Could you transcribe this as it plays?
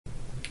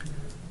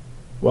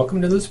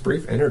Welcome to this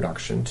brief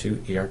introduction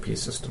to ERP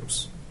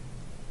systems.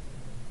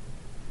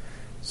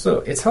 So,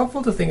 it's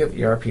helpful to think of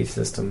ERP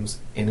systems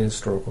in a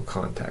historical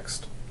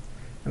context.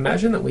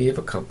 Imagine that we have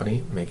a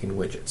company making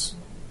widgets.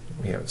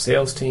 We have a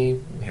sales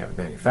team, we have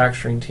a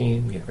manufacturing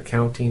team, we have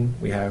accounting,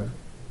 we have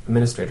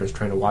administrators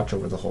trying to watch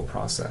over the whole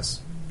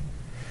process.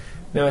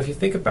 Now, if you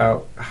think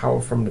about how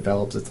a firm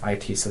develops its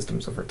IT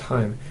systems over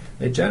time,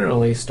 they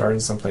generally start in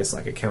some place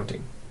like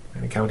accounting.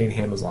 And accounting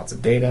handles lots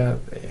of data.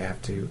 They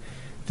have to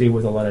deal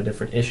with a lot of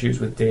different issues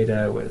with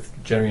data, with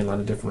generating a lot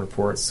of different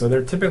reports. So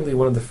they're typically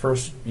one of the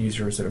first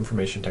users of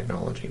information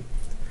technology.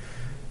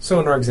 So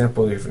in our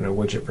example, we have a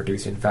widget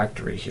producing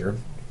factory here.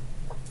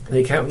 The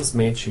accountants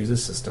may choose a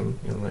system,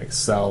 like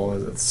Excel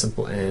at the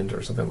simple end,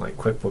 or something like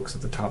QuickBooks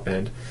at the top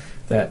end,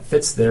 that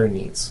fits their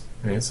needs.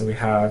 Right? So we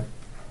have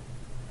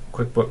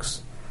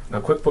QuickBooks. Now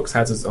QuickBooks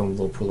has its own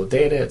little pool of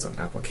data, its own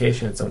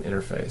application, its own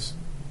interface.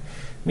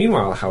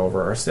 Meanwhile,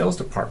 however, our sales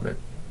department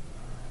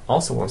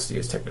also wants to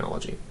use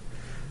technology.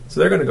 So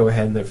they're going to go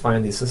ahead and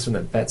find the system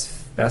that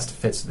best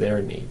fits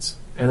their needs.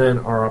 And then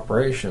our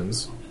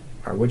operations,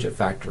 our widget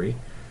factory,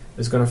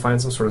 is going to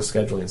find some sort of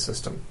scheduling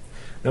system.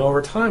 Now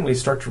over time we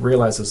start to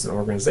realize as an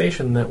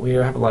organization that we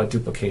have a lot of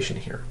duplication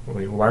here.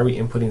 Why are we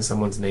inputting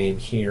someone's name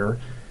here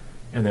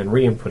and then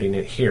re-inputting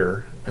it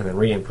here and then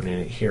re-inputting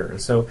it here?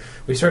 And so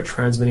we start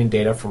transmitting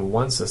data from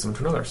one system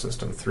to another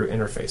system through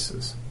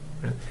interfaces.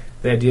 Right?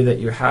 The idea that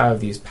you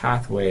have these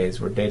pathways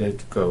where data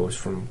goes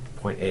from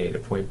point A to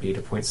point B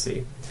to point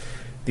C.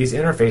 These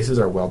interfaces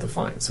are well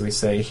defined. So we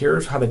say,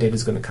 here's how the data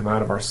is going to come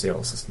out of our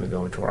sales system and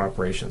go into our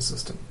operations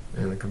system.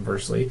 And then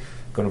conversely,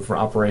 going from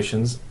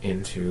operations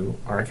into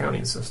our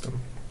accounting system.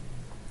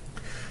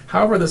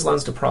 However, this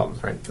lends to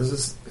problems, right?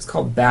 It's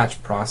called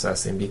batch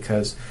processing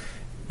because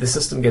the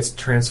system gets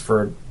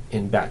transferred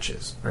in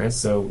batches, right?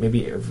 So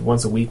maybe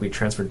once a week we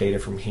transfer data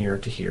from here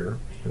to here,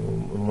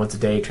 and once a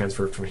day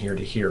transfer from here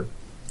to here.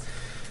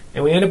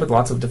 And we end up with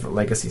lots of different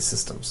legacy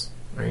systems,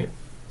 right?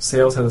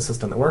 Sales has a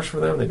system that works for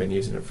them. They've been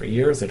using it for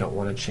years. They don't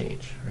want to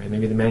change. Right?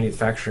 Maybe the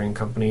manufacturing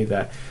company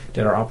that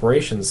did our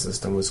operations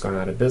system was gone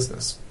out of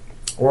business.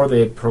 Or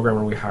the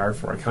programmer we hired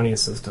for our accounting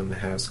system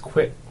has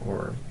quit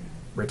or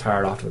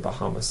retired off to the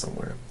Bahamas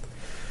somewhere.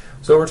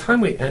 So over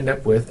time we end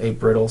up with a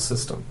brittle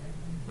system.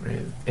 Right?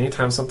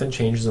 Anytime something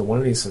changes in one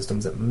of these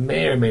systems, it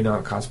may or may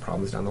not cause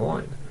problems down the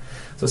line.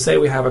 So say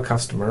we have a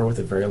customer with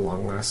a very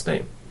long last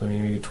name.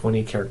 Maybe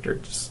 20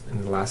 characters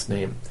in the last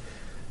name.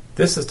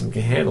 This system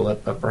can handle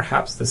it, but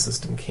perhaps this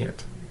system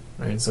can't.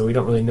 Right? So we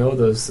don't really know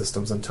those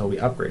systems until we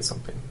upgrade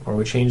something. Or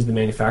we change the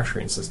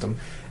manufacturing system,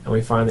 and we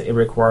find that it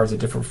requires a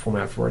different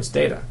format for its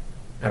data.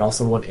 And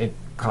also want to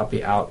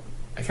copy out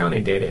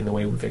accounting data in the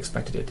way we've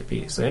expected it to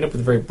be. So we end up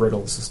with a very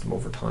brittle system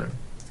over time.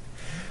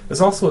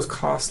 This also is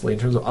costly in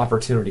terms of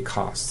opportunity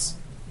costs.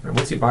 Right?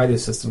 Once you buy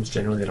these systems,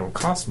 generally they don't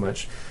cost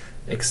much,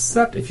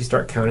 except if you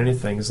start counting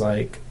things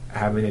like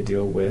having to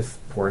deal with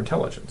poor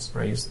intelligence.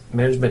 Right?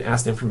 Management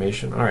asks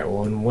information, all right,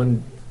 well, in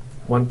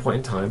one point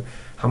in time,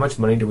 how much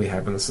money do we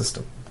have in the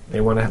system? They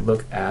want to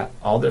look at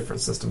all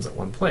different systems at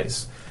one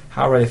place.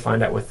 However, they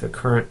find out with the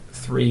current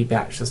 3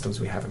 batch systems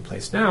we have in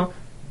place now,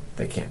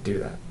 they can't do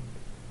that.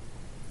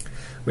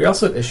 We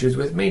also have issues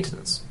with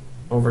maintenance.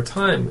 Over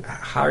time,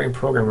 hiring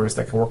programmers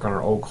that can work on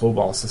our old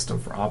COBOL system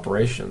for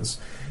operations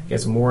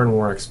gets more and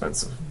more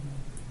expensive.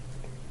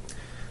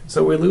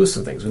 So we lose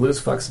some things. We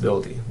lose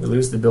flexibility. We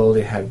lose the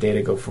ability to have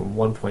data go from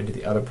one point to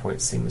the other point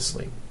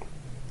seamlessly.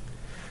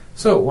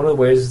 So one of the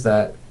ways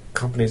that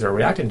companies are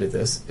reacting to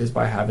this is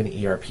by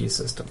having ERP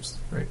systems,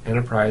 right?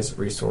 Enterprise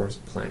Resource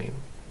Planning.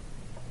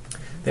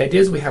 The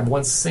idea is we have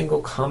one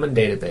single common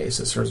database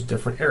that serves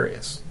different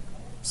areas.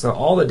 So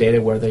all the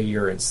data, whether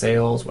you're in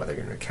sales, whether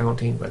you're in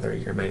accounting, whether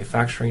you're in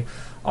manufacturing,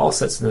 all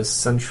sits in this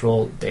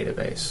central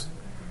database.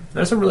 And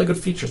there's some really good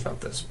features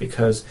about this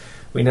because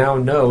we now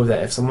know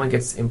that if someone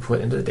gets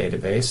input into the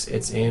database,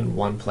 it's in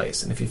one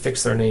place. And if you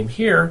fix their name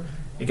here,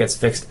 it gets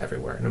fixed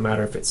everywhere, no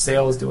matter if it's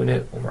sales doing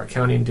it, or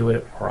accounting doing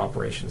it, or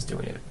operations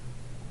doing it.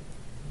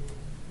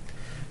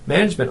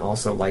 Management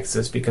also likes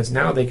this because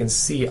now they can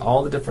see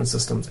all the different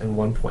systems in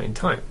one point in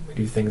time. We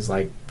do things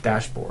like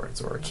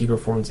dashboards or key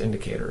performance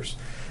indicators.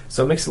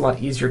 So it makes it a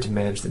lot easier to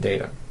manage the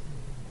data.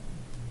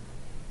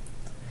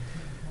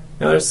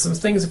 Now there's some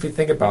things, if we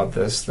think about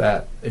this,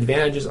 that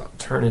advantages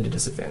turn into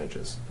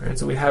disadvantages. Right?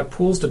 So we have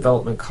pools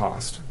development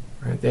cost.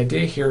 Right? The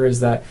idea here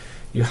is that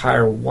you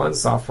hire one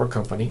software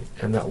company,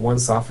 and that one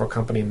software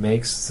company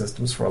makes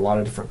systems for a lot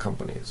of different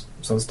companies.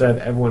 So instead of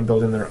everyone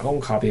building their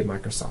own copy of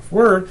Microsoft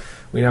Word,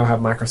 we now have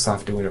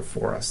Microsoft doing it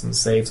for us and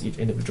saves each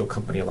individual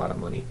company a lot of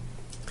money.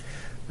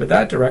 But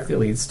that directly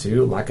leads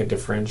to lack of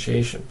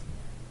differentiation.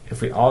 If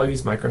we all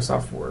use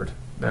Microsoft Word,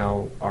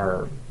 now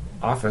our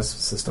Office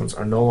systems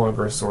are no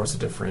longer a source of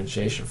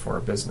differentiation for our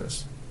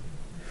business.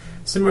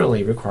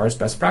 Similarly, it requires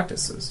best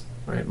practices.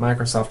 Right?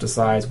 Microsoft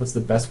decides what's the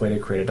best way to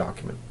create a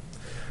document.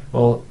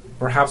 Well,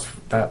 perhaps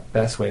that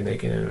best way of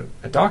making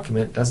a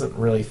document doesn't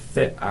really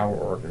fit our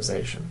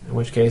organization, in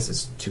which case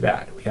it's too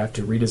bad. We have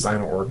to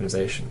redesign our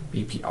organization,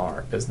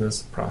 BPR,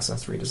 Business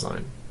Process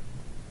Redesign.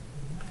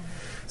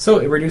 So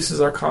it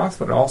reduces our cost,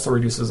 but it also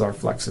reduces our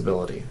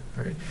flexibility.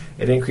 Right?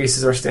 It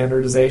increases our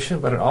standardization,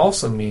 but it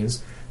also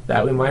means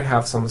that we might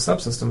have some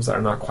subsystems that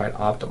are not quite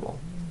optimal.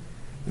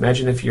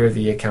 Imagine if you're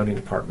the accounting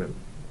department.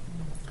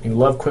 You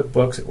love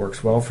QuickBooks, it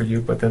works well for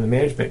you, but then the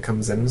management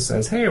comes in and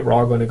says, hey, we're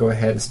all going to go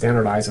ahead and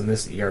standardize on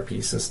this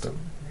ERP system.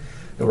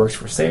 It works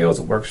for sales,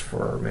 it works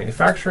for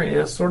manufacturing, and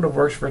it sort of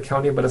works for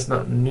accounting, but it's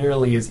not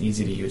nearly as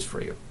easy to use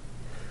for you.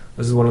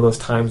 This is one of those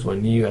times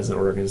when you, as an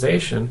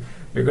organization,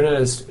 you're going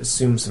to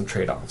assume some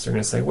trade-offs. You're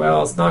going to say,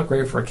 well, it's not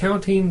great for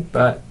accounting,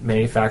 but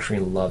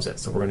manufacturing loves it,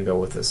 so we're going to go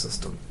with this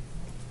system.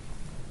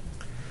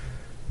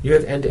 You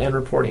have end-to-end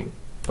reporting,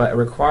 but it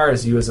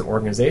requires you as an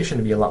organization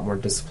to be a lot more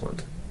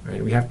disciplined.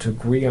 Right? We have to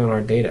agree on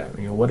our data.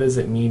 What does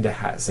it mean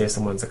to say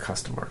someone's a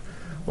customer?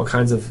 What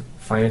kinds of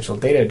financial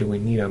data do we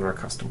need on our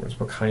customers?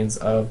 What kinds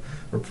of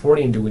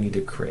reporting do we need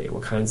to create?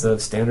 What kinds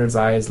of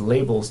standardized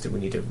labels do we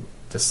need to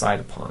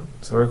decide upon?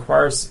 So it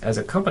requires, as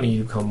a company,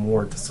 you become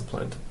more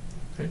disciplined.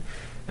 Okay?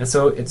 And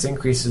so it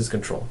increases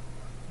control,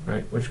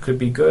 right? Which could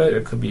be good,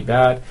 it could be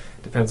bad.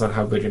 Depends on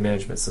how good your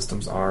management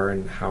systems are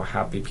and how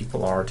happy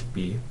people are to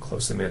be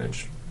closely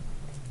managed.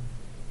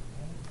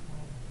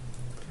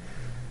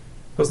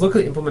 Let's look at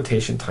the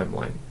implementation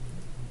timeline.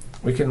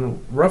 We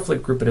can roughly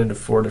group it into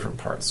 4 different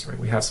parts. Right?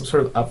 We have some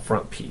sort of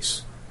upfront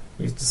piece.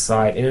 We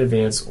decide in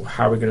advance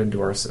how we're going to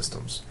do our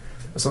systems.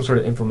 There's some sort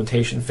of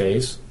implementation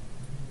phase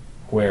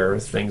where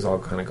things all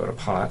kind of go to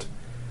pot.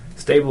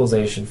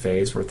 Stabilization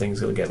phase where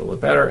things will get a little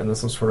better, and then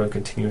some sort of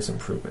continuous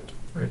improvement.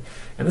 Right?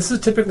 And this is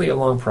typically a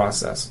long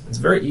process. It's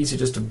very easy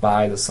just to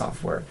buy the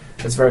software.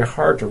 It's very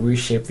hard to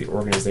reshape the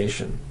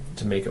organization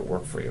to make it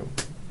work for you.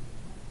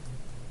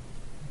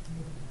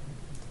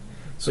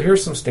 So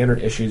here's some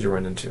standard issues you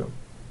run into.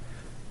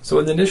 So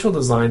in the initial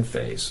design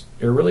phase,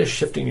 you're really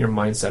shifting your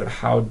mindset of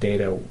how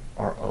data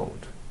are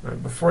owned.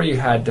 Right? Before you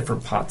had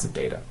different pots of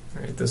data.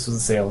 Right? This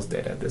is sales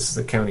data, this is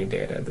accounting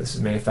data, this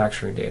is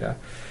manufacturing data.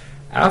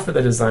 After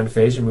the design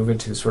phase, you move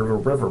into sort of a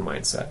river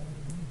mindset.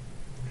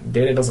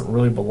 Data doesn't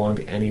really belong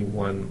to any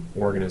one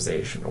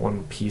organization or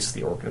one piece of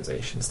the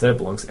organization. Instead, it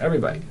belongs to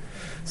everybody.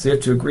 So you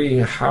have to agree,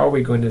 how are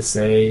we going to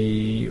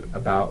say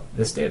about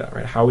this data?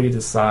 Right? How do we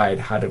decide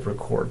how to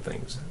record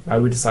things? How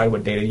do we decide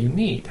what data you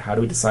need? How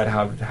do we decide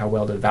how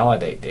well to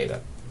validate data?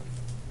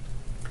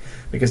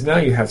 Because now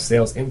you have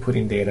sales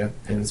inputting data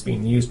and it's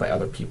being used by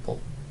other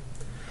people.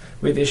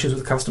 We have issues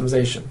with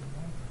customization.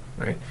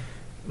 Right?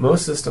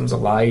 Most systems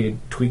allow you to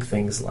tweak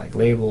things like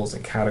labels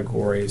and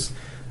categories,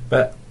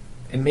 but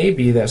it may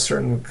be that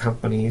certain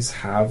companies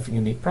have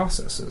unique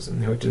processes, and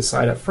they have to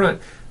decide up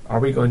front, are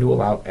we going to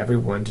allow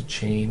everyone to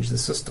change the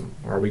system?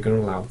 Or are we going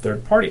to allow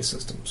third-party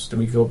systems? Do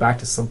we go back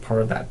to some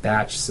part of that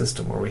batch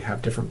system where we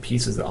have different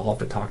pieces that all have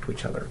to talk to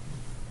each other?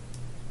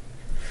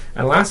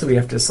 And lastly, we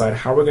have to decide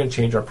how we're going to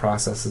change our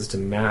processes to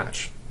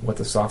match what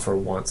the software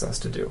wants us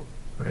to do.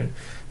 Right?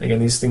 Again,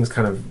 these things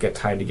kind of get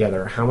tied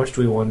together. How much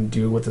do we want to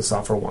do what the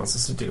software wants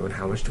us to do, and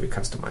how much do we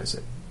customize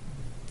it?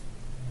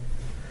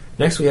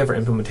 Next, we have our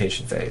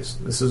implementation phase.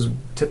 This is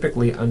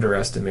typically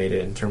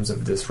underestimated in terms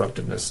of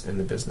disruptiveness in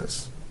the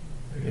business.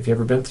 If you've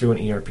ever been through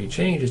an ERP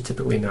change, it's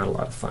typically not a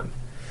lot of fun.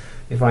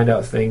 You find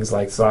out things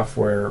like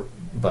software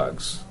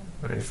bugs.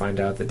 Right? You find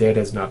out the data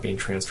is not being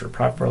transferred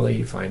properly.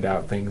 You find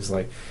out things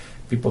like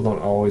people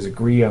don't always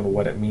agree on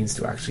what it means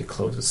to actually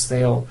close a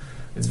sale.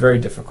 It's very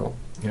difficult.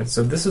 And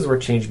so this is where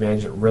change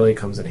management really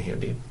comes in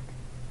handy.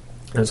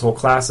 There's whole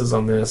classes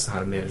on this, how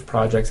to manage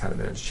projects, how to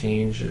manage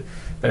change.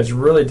 But it's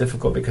really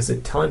difficult because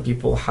it's telling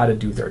people how to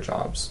do their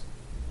jobs.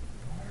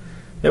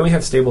 Then we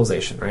have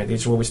stabilization, right?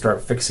 These are where we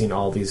start fixing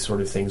all these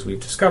sort of things we've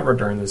discovered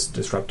during this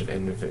disruptive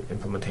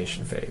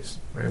implementation phase.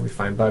 Right? We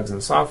find bugs in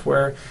the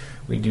software,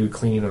 we do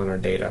cleaning on our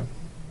data.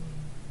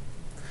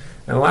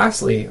 And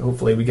lastly,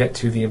 hopefully, we get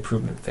to the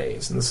improvement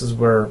phase. And this is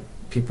where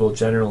people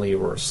generally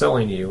were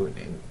selling you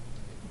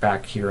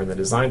back here in the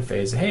design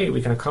phase, hey,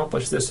 we can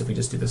accomplish this if we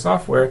just do the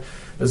software.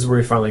 This is where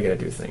we finally get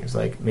to do things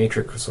like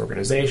matrix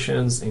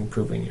organizations,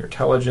 improving your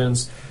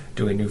intelligence,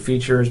 doing new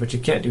features, but you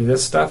can't do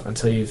this stuff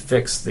until you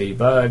fix the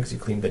bugs, you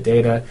clean the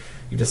data,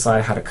 you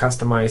decide how to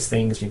customize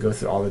things, you go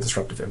through all the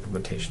disruptive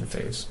implementation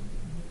phase.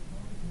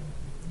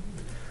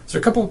 So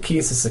a couple of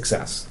keys to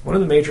success. One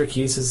of the major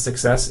keys to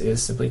success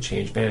is simply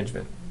change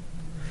management.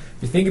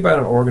 If you think about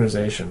an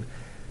organization,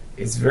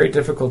 it's very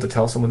difficult to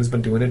tell someone who's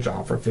been doing a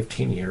job for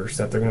 15 years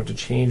that they're going to have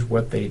to change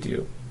what they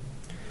do.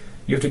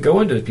 You have to go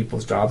into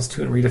people's jobs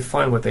too and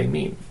redefine what they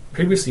mean.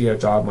 Previously, a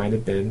job might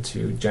have been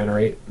to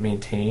generate,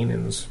 maintain,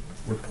 and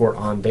report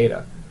on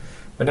data.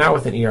 But now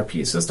with an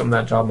ERP system,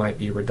 that job might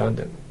be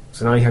redundant.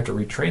 So now you have to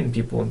retrain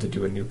people into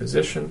do a new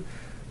position,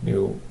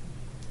 new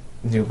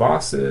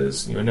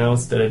bosses. Now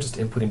instead of just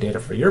inputting data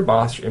for your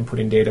boss, you're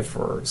inputting data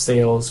for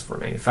sales, for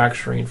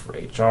manufacturing, for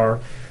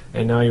HR.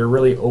 And now you're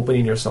really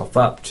opening yourself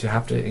up to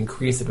have to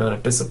increase the amount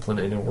of discipline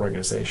in an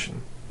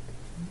organization.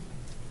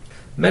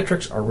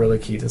 Metrics are really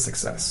key to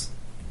success.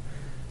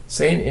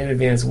 Saying in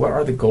advance what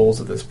are the goals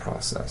of this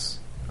process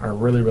are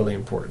really, really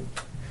important.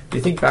 If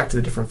you think back to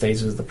the different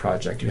phases of the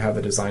project, you have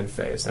the design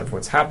phase.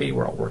 Everyone's happy,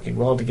 we're all working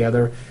well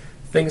together.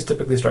 things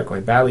typically start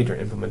going badly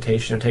during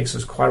implementation. It takes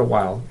us quite a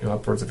while,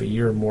 upwards of a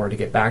year or more, to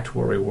get back to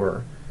where we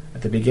were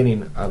at the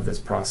beginning of this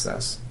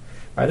process.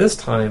 By this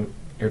time,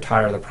 you're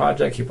tired of the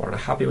project, people aren't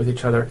happy with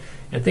each other,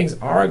 and things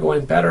are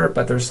going better,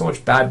 but there's so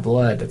much bad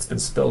blood that's been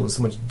spilled and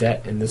so much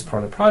debt in this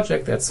part of the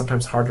project that it's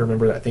sometimes hard to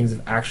remember that things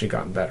have actually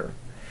gotten better.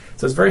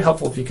 So it's very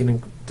helpful if you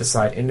can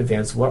decide in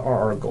advance what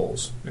are our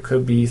goals. It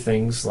could be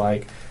things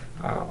like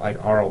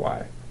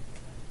ROI.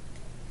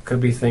 It could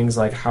be things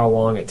like how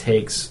long it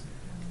takes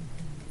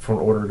for an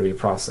order to be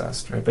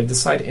processed, right? But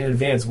decide in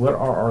advance what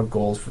are our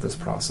goals for this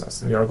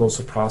process. And our goals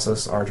for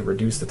process are to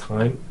reduce the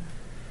time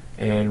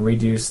and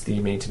reduce the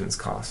maintenance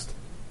cost.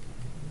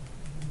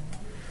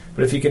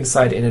 But if you can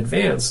decide in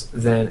advance,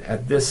 then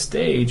at this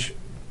stage,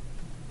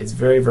 it's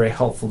very, very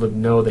helpful to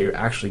know that you're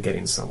actually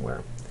getting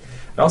somewhere.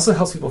 It also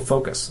helps people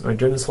focus. Right?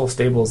 During this whole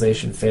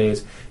stabilization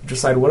phase, you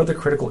decide what are the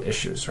critical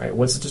issues, right?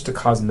 What's just a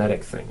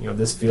cosmetic thing?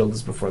 This field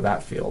is before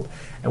that field.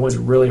 And what's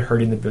really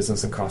hurting the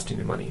business and costing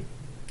you money.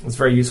 It's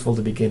very useful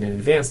to begin in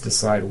advance to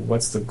decide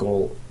what's the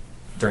goal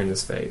during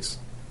this phase.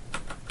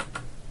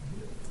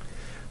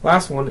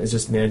 Last one is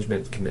just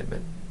management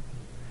commitment.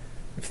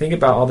 If you think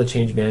about all the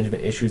change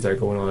management issues that are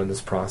going on in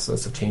this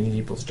process of changing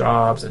people's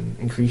jobs and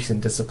increasing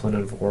discipline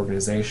of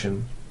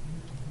organization,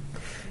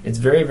 it's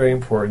very, very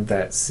important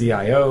that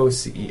CIO,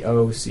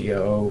 CEO,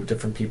 COO,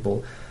 different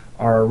people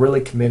are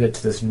really committed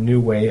to this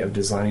new way of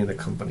designing the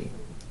company.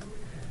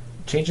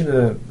 Changing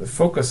the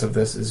focus of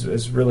this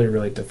is really,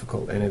 really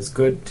difficult, and it's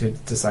good to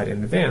decide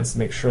in advance to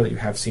make sure that you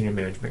have senior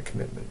management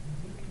commitment.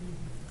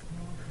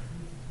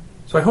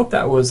 So I hope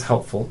that was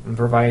helpful in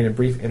providing a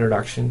brief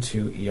introduction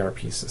to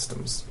ERP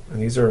systems.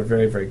 And these are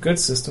very, very good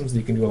systems.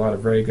 You can do a lot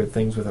of very good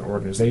things with an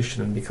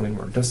organization and becoming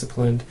more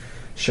disciplined,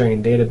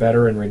 sharing data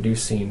better, and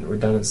reducing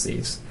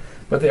redundancies.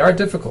 But they are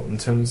difficult in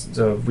terms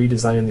of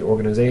redesigning the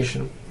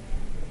organization.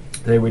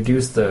 They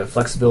reduce the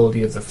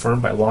flexibility of the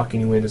firm by locking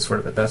you into sort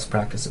of a best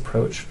practice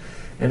approach.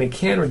 And it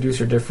can reduce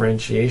your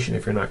differentiation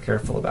if you're not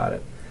careful about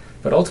it.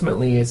 But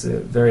ultimately, it's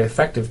a very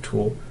effective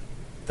tool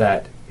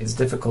that is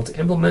difficult to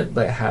implement,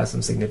 but it has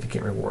some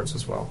significant rewards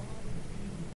as well.